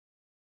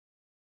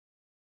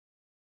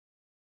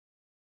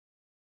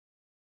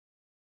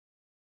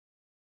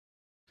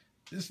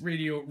This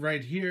radio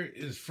right here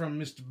is from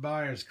Mr.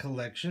 Byers'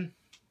 collection.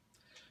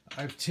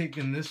 I've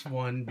taken this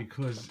one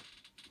because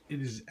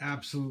it is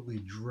absolutely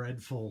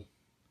dreadful.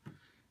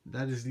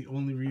 That is the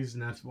only reason.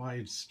 That's why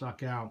it's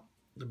stuck out.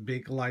 The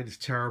bakelite is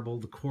terrible.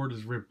 The cord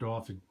is ripped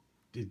off.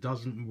 It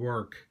doesn't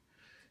work.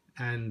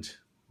 And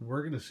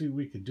we're going to see what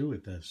we could do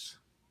with this.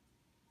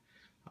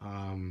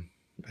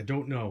 I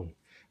don't know.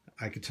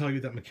 I could tell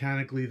you that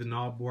mechanically the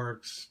knob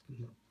works.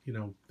 You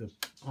know, the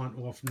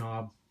on-off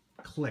knob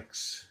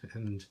clicks.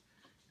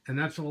 And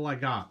that's all I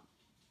got.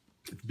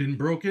 It's been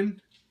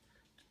broken,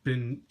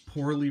 been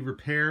poorly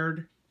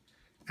repaired,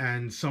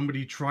 and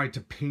somebody tried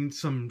to paint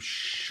some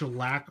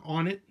shellac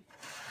on it.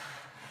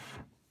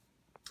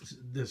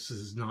 This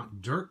is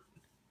not dirt.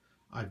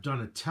 I've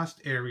done a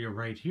test area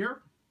right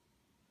here.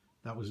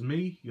 That was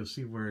me. You'll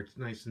see where it's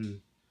nice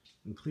and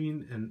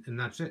clean, and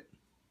that's it.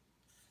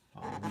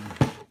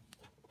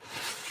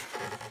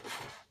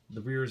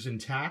 The rear is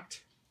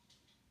intact.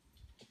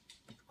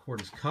 The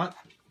cord is cut.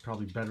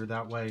 Probably better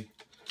that way.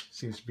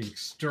 Seems to be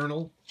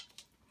external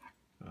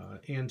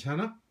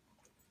antenna.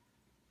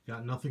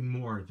 Got nothing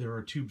more. There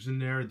are tubes in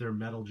there. They're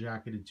metal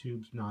jacketed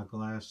tubes, not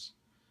glass.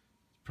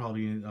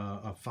 Probably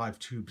a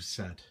 5-tube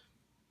set.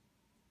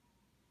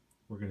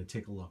 We're going to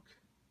take a look.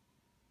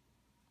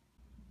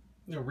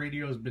 The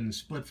radio has been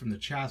split from the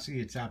chassis.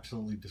 It's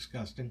absolutely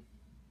disgusting,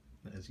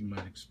 as you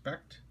might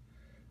expect.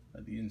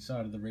 The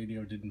inside of the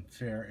radio didn't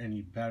fare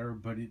any better,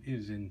 but it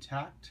is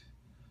intact.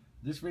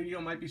 This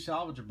radio might be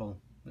salvageable.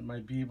 It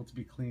might be able to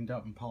be cleaned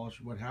up and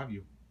polished, what have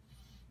you.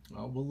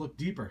 We'll look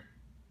deeper.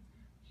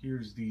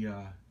 Here's the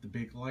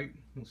bakelite.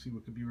 We'll see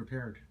what could be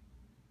repaired.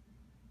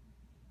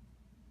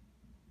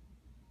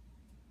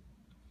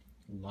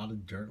 A lot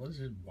of dirt. Let's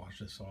just wash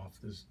this off.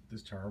 This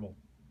is terrible.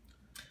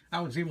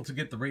 I was able to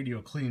get the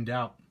radio cleaned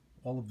out.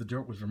 All of the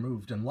dirt was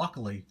removed, and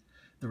luckily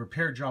the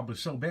repair job was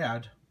so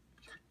bad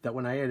that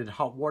when I added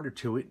hot water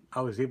to it,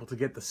 I was able to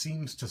get the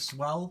seams to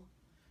swell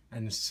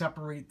and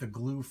separate the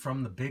glue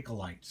from the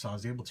bakelite. So I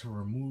was able to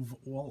remove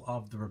all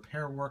of the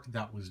repair work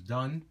that was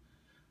done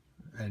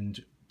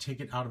and take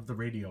it out of the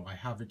radio. I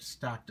have it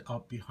stacked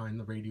up behind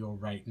the radio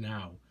right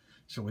now.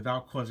 So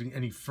without causing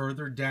any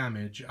further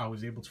damage, I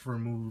was able to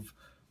remove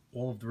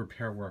all of the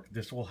repair work.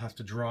 This all has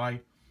to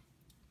dry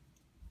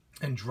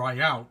and dry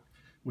out,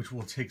 which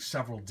will take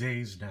several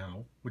days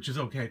now, which is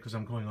okay because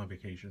I'm going on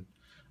vacation,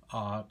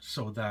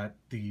 so that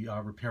the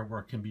repair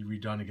work can be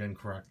redone again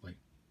correctly.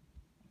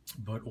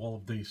 But all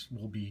of these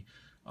will be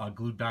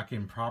glued back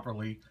in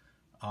properly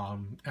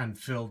and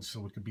filled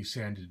so it could be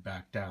sanded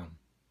back down.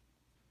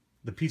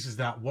 The pieces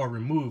that were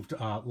removed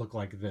look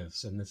like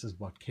this, and this is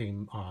what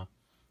came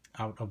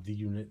out of the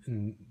unit,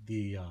 and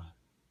the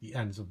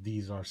ends of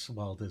these are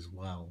swelled as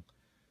well.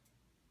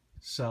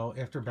 So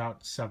after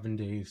about 7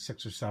 days,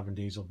 6 or 7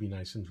 days, it'll be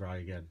nice and dry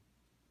again.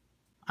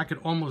 I could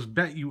almost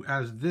bet you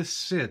as this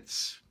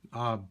sits,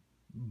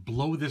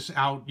 blow this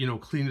out, you know,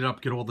 clean it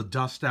up, get all the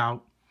dust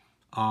out.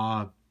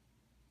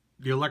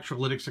 The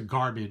electrolytics are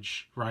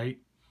garbage, right?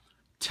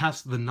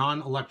 Test the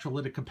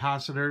non-electrolytic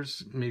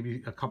capacitors,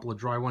 maybe a couple of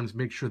dry ones,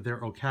 make sure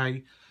they're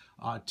okay.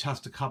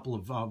 Test a couple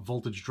of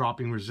voltage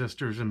dropping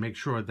resistors and make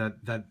sure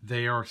that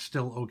they are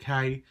still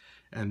okay.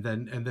 And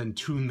then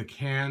tune the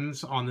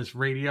cans on this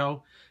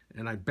radio.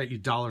 And I bet you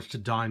dollars to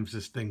dimes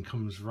this thing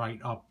comes right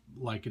up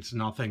like it's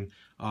nothing,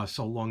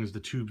 so long as the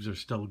tubes are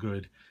still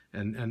good.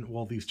 And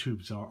all these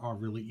tubes are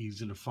really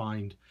easy to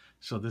find.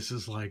 So this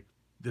is like,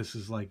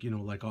 you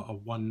know, like a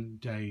 1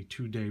 day,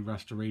 2 day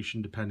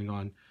restoration, depending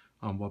on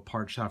what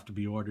parts have to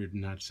be ordered,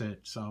 and that's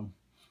it. So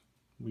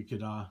we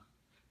could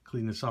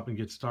clean this up and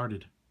get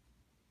started.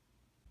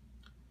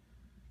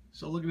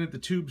 So looking at the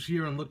tubes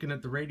here and looking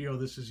at the radio,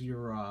 this is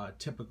your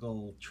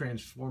typical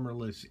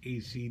transformerless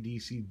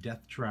AC/DC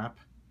death trap.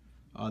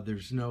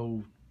 There's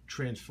no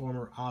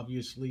transformer,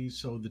 obviously,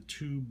 so the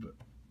tube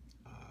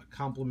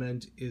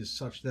complement is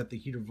such that the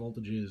heater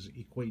voltages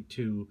equate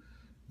to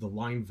the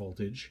line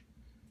voltage.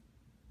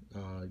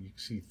 You can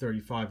see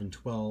 35 and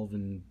 12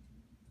 and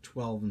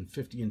 12 and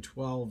 50 and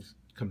 12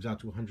 comes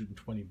out to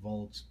 120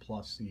 volts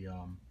plus the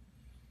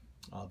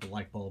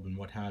light bulb and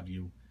what have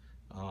you.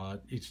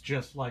 It's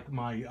just like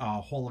my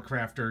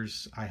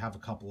holocrafters. I have a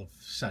couple of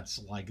sets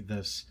like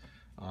this.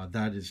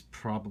 That is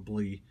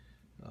probably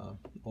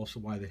also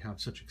why they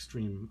have such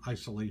extreme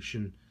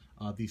isolation.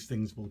 These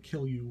things will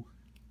kill you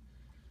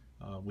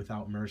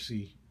without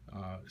mercy,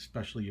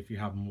 especially if you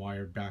have them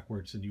wired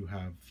backwards and you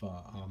have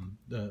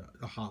the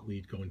hot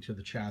lead going to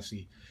the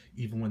chassis.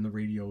 Even when the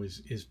radio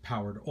is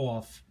powered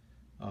off,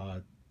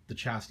 the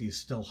chassis is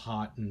still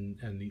hot,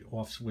 and the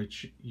off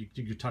switch,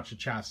 you touch the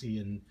chassis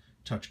and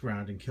touch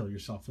ground and kill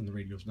yourself when the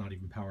radio is not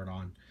even powered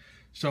on.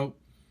 So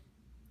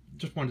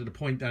just wanted to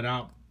point that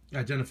out.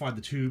 Identify the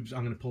tubes.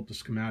 I'm going to pull up the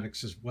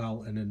schematics as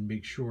well, and then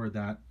make sure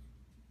that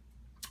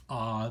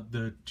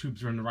the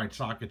tubes are in the right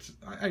sockets.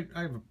 I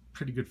have a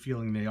pretty good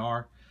feeling they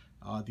are.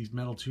 These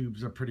metal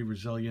tubes are pretty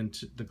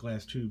resilient. The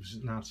glass tubes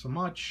not so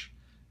much,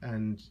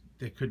 and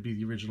they could be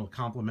the original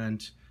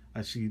complement.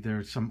 I see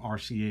there's some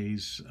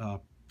RCAs,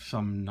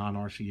 some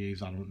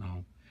non-RCAs, I don't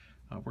know.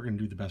 we're going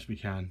to do the best we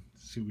can,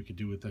 see what we could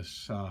do with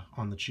this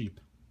on the cheap.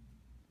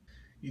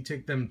 You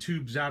take them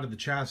tubes out of the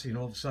chassis and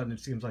all of a sudden it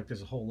seems like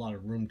there's a whole lot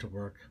of room to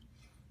work.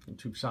 The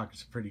tube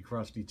sockets are pretty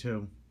crusty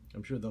too.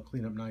 I'm sure they'll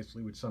clean up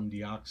nicely with some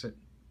deoxit.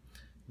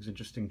 It was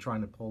interesting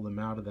trying to pull them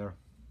out of there.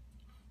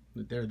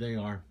 But there they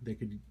are. They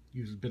could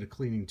use a bit of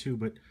cleaning too,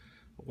 but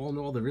all in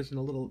all, there isn't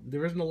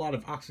a lot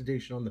of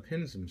oxidation on the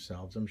pins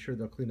themselves. I'm sure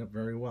they'll clean up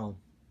very well.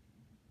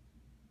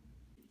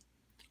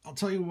 I'll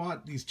tell you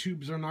what, these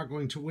tubes are not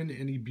going to win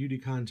any beauty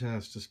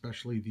contests,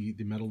 especially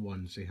the metal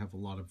ones. They have a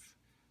lot of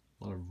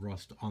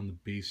rust on the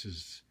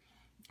bases.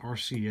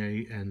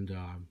 RCA and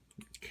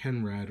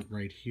Kenrad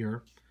right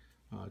here.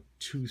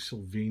 Two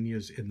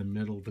Sylvanias in the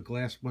middle. The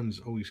glass ones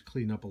always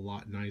clean up a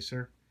lot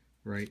nicer,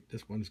 right?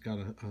 This one's got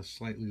a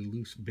slightly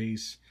loose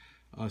base.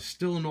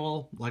 Still in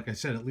all, like I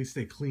said, at least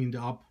they cleaned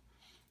up.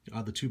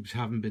 The tubes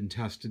haven't been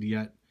tested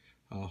yet.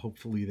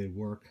 Hopefully they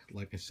work.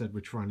 Like I said, we're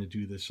trying to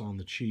do this on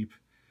the cheap,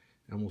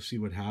 and we'll see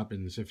what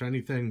happens. If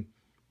anything,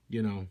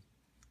 you know,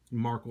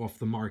 mark off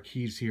the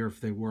marquees here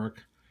if they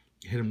work.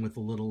 Hit them with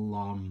a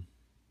little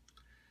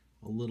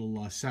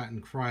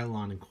satin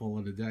Krylon and call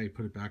it a day.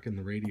 Put it back in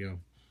the radio.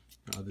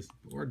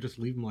 Or just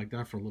leave them like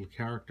that for a little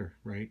character,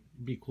 right?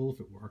 It'd be cool if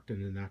it worked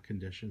and in that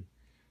condition.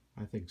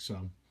 I think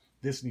so.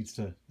 This needs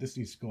to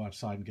go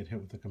outside and get hit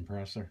with the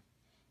compressor.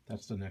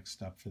 That's the next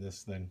step for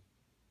this thing.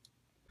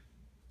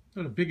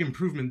 What a big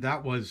improvement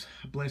that was,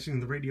 blasting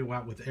the radio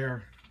out with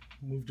air.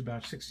 Moved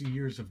about 60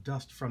 years of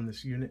dust from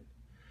this unit.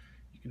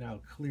 You can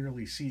now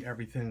clearly see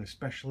everything,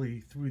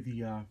 especially through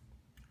the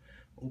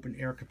open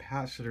air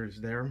capacitors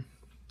there.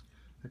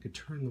 I could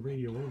turn the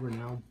radio over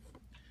now.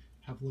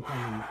 Have a look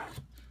on the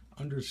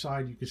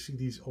underside. You can see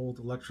these old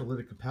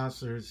electrolytic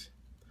capacitors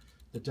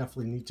that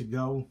definitely need to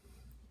go.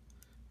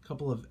 A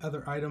couple of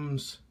other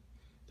items.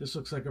 This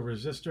looks like a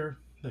resistor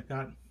that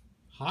got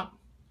hot,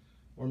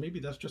 or maybe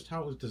that's just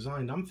how it was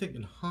designed. I'm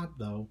thinking hot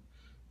though.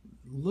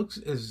 Looks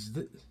as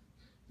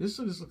this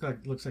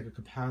looks like a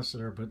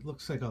capacitor, but it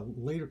looks like a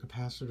later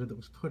capacitor that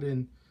was put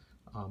in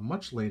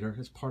much later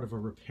as part of a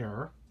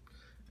repair.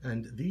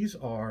 And these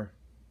are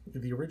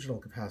the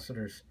original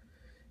capacitors.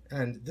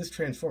 And this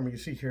transformer you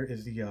see here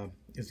is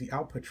the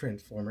output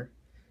transformer.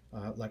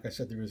 Like I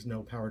said, there is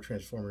no power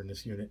transformer in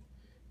this unit,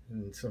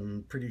 and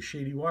some pretty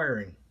shady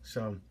wiring.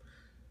 So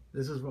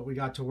this is what we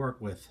got to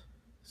work with.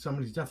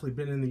 Somebody's definitely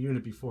been in the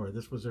unit before.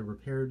 This was a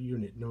repaired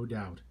unit, no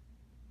doubt.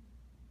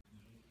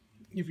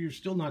 If you're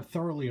still not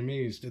thoroughly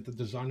amazed at the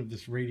design of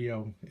this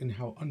radio and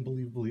how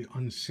unbelievably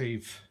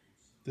unsafe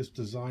this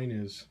design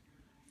is,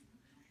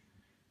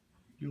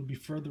 you'll be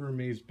further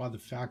amazed by the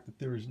fact that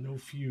there is no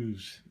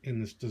fuse in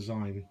this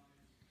design.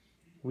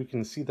 We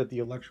can see that the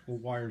electrical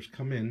wires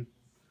come in,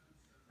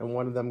 and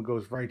one of them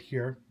goes right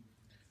here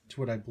to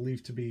what I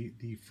believe to be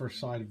the first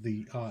side of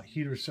the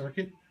heater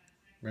circuit,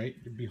 right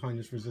behind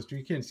this resistor.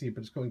 You can't see it,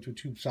 but it's going to a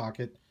tube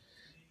socket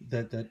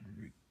that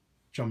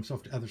jumps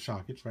off to other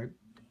sockets, right?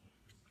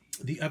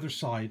 The other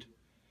side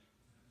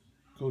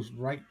goes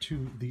right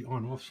to the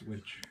on-off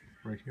switch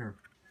right here,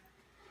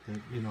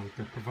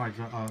 that provides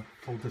a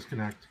full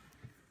disconnect.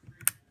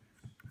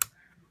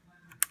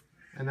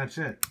 And that's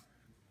it.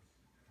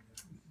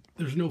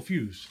 There's no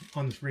fuse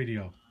on this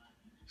radio,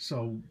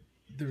 so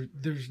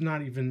there's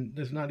not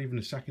even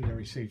a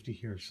secondary safety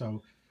here.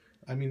 So,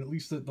 I mean, at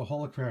least the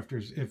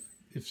Holocrafters,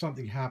 if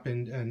something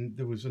happened and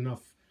there was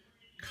enough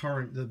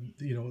current,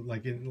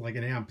 like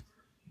an amp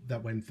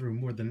that went through,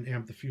 more than an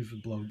amp, the fuse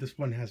would blow. This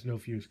one has no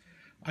fuse.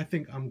 I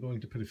think I'm going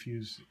to put a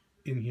fuse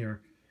in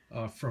here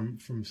from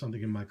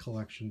something in my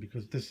collection,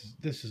 because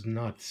this is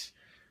nuts.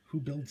 Who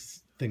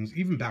builds things?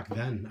 Even back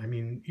then, I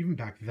mean, even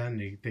back then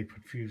they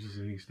put fuses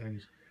in these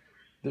things.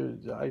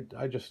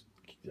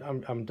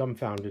 I'm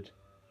dumbfounded.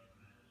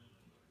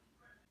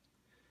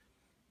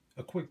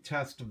 A quick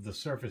test of the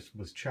surface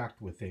was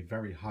checked with a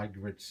very high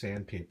grit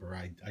sandpaper.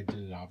 I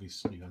did it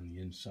obviously on the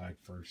inside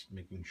first,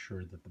 making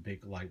sure that the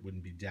bakelite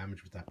wouldn't be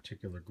damaged with that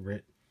particular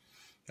grit.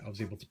 I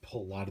was able to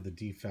pull a lot of the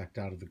defect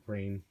out of the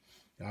grain.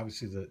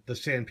 Obviously the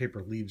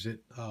sandpaper leaves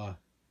it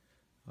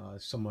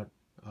somewhat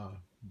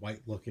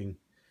white looking.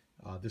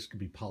 This could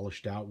be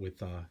polished out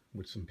with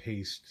some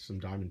paste, some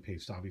diamond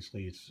paste.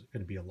 Obviously, it's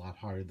going to be a lot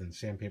harder than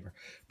sandpaper.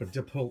 But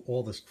to pull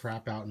all this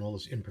crap out and all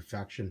this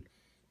imperfection,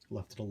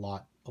 left it a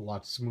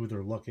lot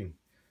smoother looking.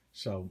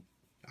 So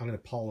I'm going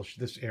to polish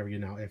this area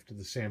now after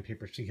the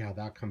sandpaper, see how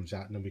that comes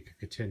out, and then we can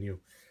continue.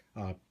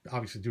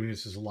 Obviously, doing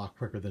this is a lot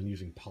quicker than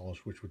using polish,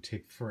 which would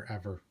take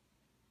forever.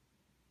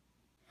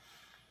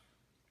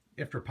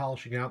 After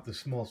polishing out this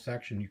small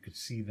section, you could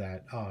see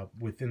that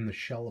within the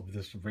shell of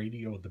this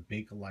radio, the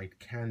bakelite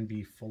can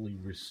be fully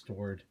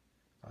restored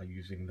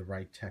using the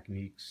right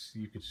techniques.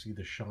 You could see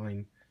the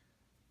shine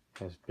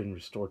has been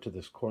restored to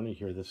this corner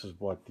here. This is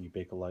what the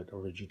bakelite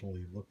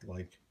originally looked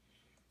like,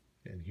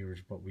 and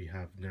here's what we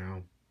have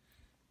now.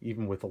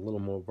 Even with a little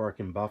more work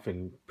and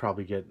buffing,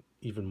 probably get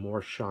even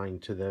more shine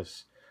to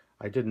this.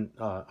 I didn't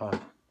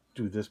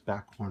do this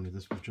back corner.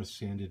 This was just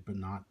sanded but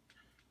not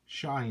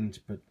shined,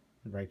 but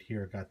right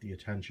here got the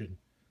attention.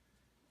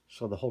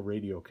 So the whole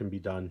radio can be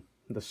done.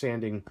 The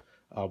sanding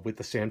with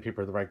the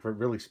sandpaper the right grade. It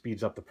really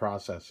speeds up the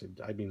process.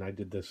 I mean, I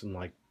did this in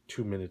like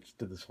 2 minutes,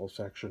 did this whole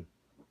section.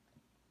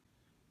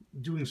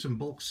 Doing some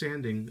bulk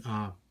sanding,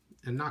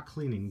 and not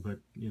cleaning, but,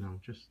 you know,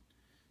 just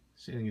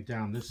sanding it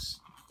down. This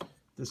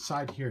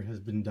side here has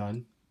been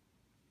done.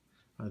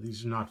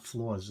 These are not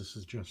flaws. This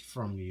is just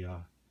from the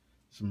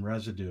some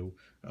residue.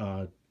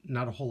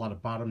 Not a whole lot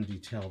of bottom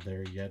detail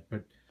there yet,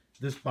 but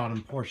this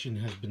bottom portion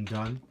has been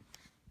done.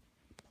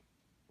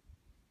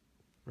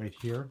 Right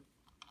here,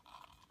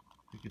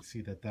 you can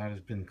see that that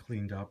has been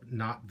cleaned up.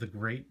 Not the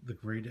grate. The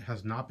grate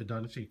has not been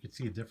done, so you can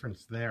see a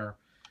difference there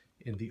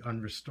in the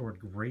unrestored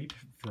grate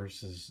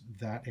versus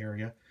that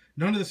area.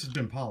 None of this has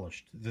been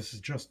polished. This is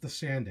just the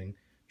sanding,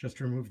 just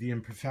to remove the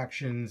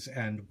imperfections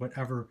and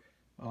whatever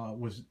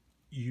was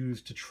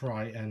used to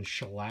try and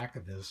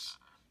shellac this,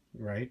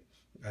 right?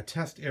 A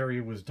test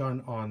area was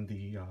done on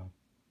the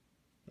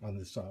on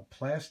this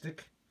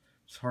plastic.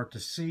 It's hard to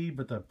see,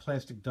 but the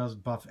plastic does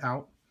buff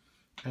out.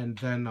 And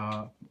then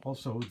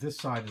also this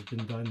side has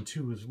been done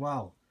too as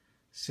well,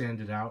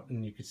 sanded out,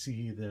 and you can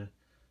see the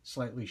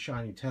slightly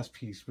shiny test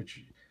piece,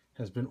 which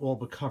has been all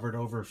but covered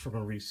over from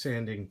a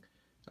resanding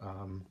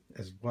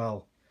as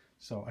well.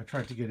 So I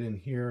tried to get in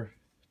here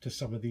to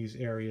some of these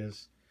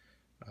areas.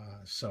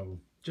 So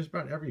just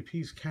about every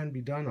piece can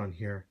be done on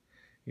here.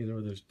 You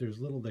know, there's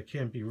little that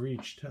can't be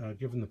reached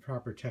given the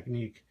proper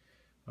technique.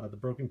 The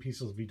broken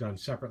pieces will be done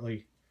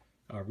separately,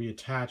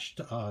 reattached,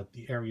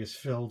 the areas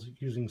filled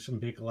using some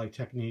bakelite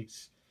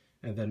techniques,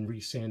 and then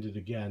resanded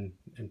again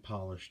and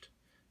polished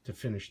to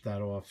finish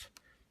that off.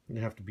 You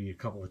have to be a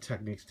couple of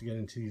techniques to get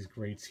into these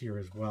grates here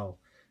as well.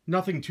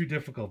 Nothing too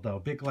difficult though.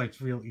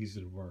 Bakelite's real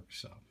easy to work,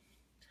 so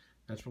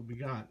that's what we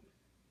got.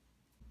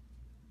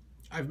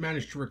 I've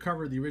managed to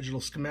recover the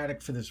original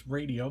schematic for this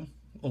radio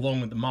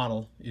along with the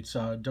model. It's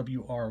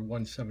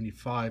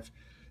WR-13X5.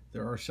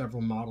 There are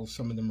several models.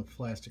 Some of them are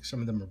plastic, some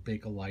of them are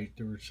bakelite.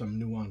 There are some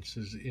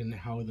nuances in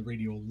how the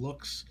radio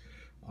looks.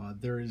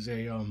 There is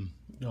a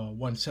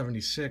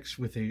 176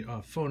 with a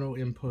phono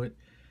input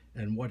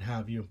and what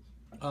have you.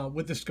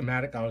 With the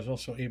schematic, I was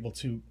also able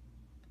to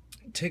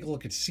take a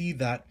look and see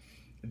that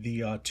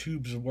the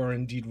tubes were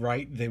indeed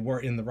right. They were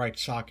in the right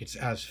sockets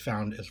as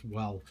found as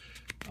well.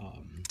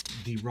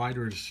 The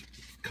rider's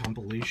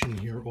compilation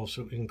here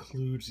also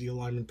includes the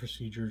alignment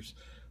procedures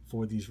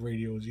for these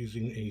radios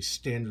using a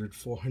standard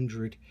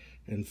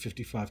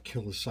 455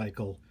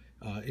 kilocycle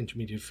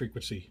intermediate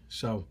frequency.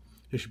 So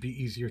it should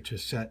be easier to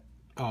set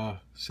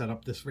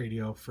up this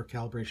radio for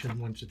calibration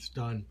once it's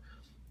done.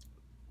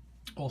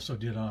 Also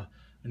did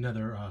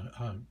another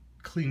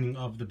cleaning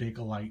of the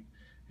bakelite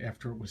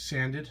after it was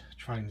sanded.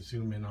 Trying to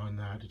zoom in on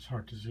that. It's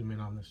hard to zoom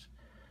in on this.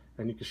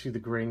 And you can see the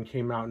grain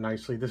came out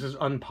nicely. This is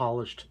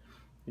unpolished.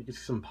 You can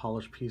see some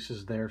polished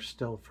pieces there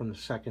still from the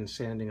second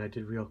sanding I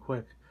did real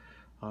quick.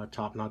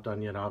 Top not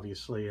done yet,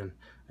 obviously.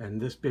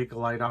 And this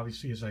bakelite,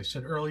 obviously, as I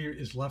said earlier,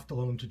 is left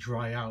alone to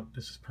dry out.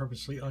 This is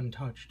purposely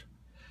untouched.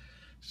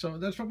 So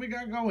that's what we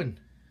got going.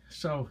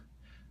 So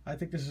I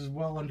think this is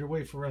well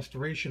underway for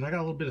restoration. I got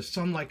a little bit of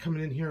sunlight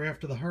coming in here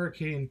after the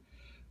hurricane.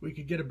 We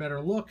could get a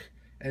better look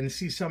and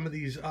see some of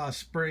these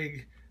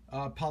Sprague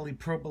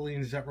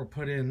polypropylenes that were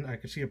put in. I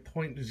could see a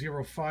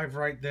 0.05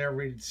 right there,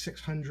 rated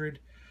 600.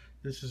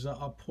 This is a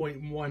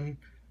 0.1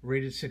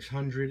 rated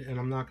 600, and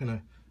I'm not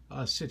going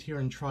to sit here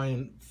and try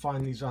and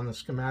find these on the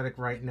schematic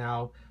right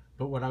now,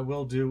 but what I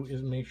will do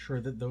is make sure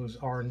that those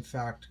are in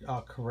fact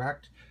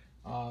correct.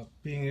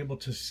 Being able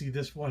to see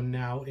this one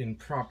now in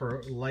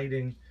proper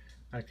lighting,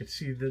 I could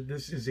see that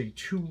this is a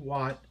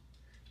 2-watt,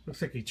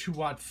 looks like a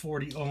 2-watt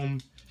 40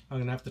 ohm. I'm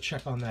gonna have to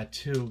check on that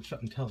too.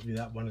 Something tells me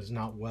that one is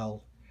not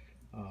well.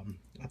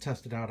 I'll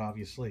test it out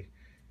obviously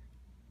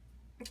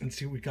and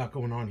see what we got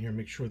going on here.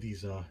 Make sure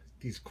these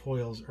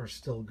coils are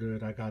still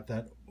good. I got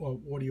that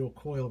audio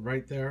coil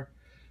right there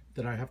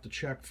that I have to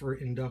check for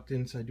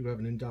inductance. I do have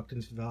an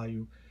inductance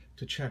value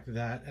to check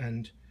that,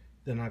 and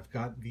then I've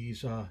got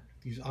these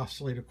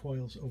oscillator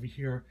coils over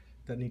here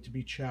that need to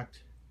be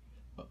checked.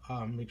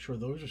 Make sure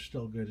those are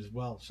still good as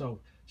well. So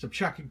some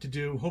checking to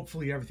do.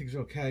 Hopefully everything's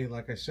okay.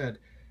 Like I said,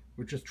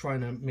 we're just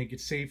trying to make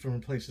it safe and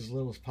replace as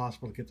little as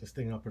possible to get this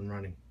thing up and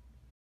running.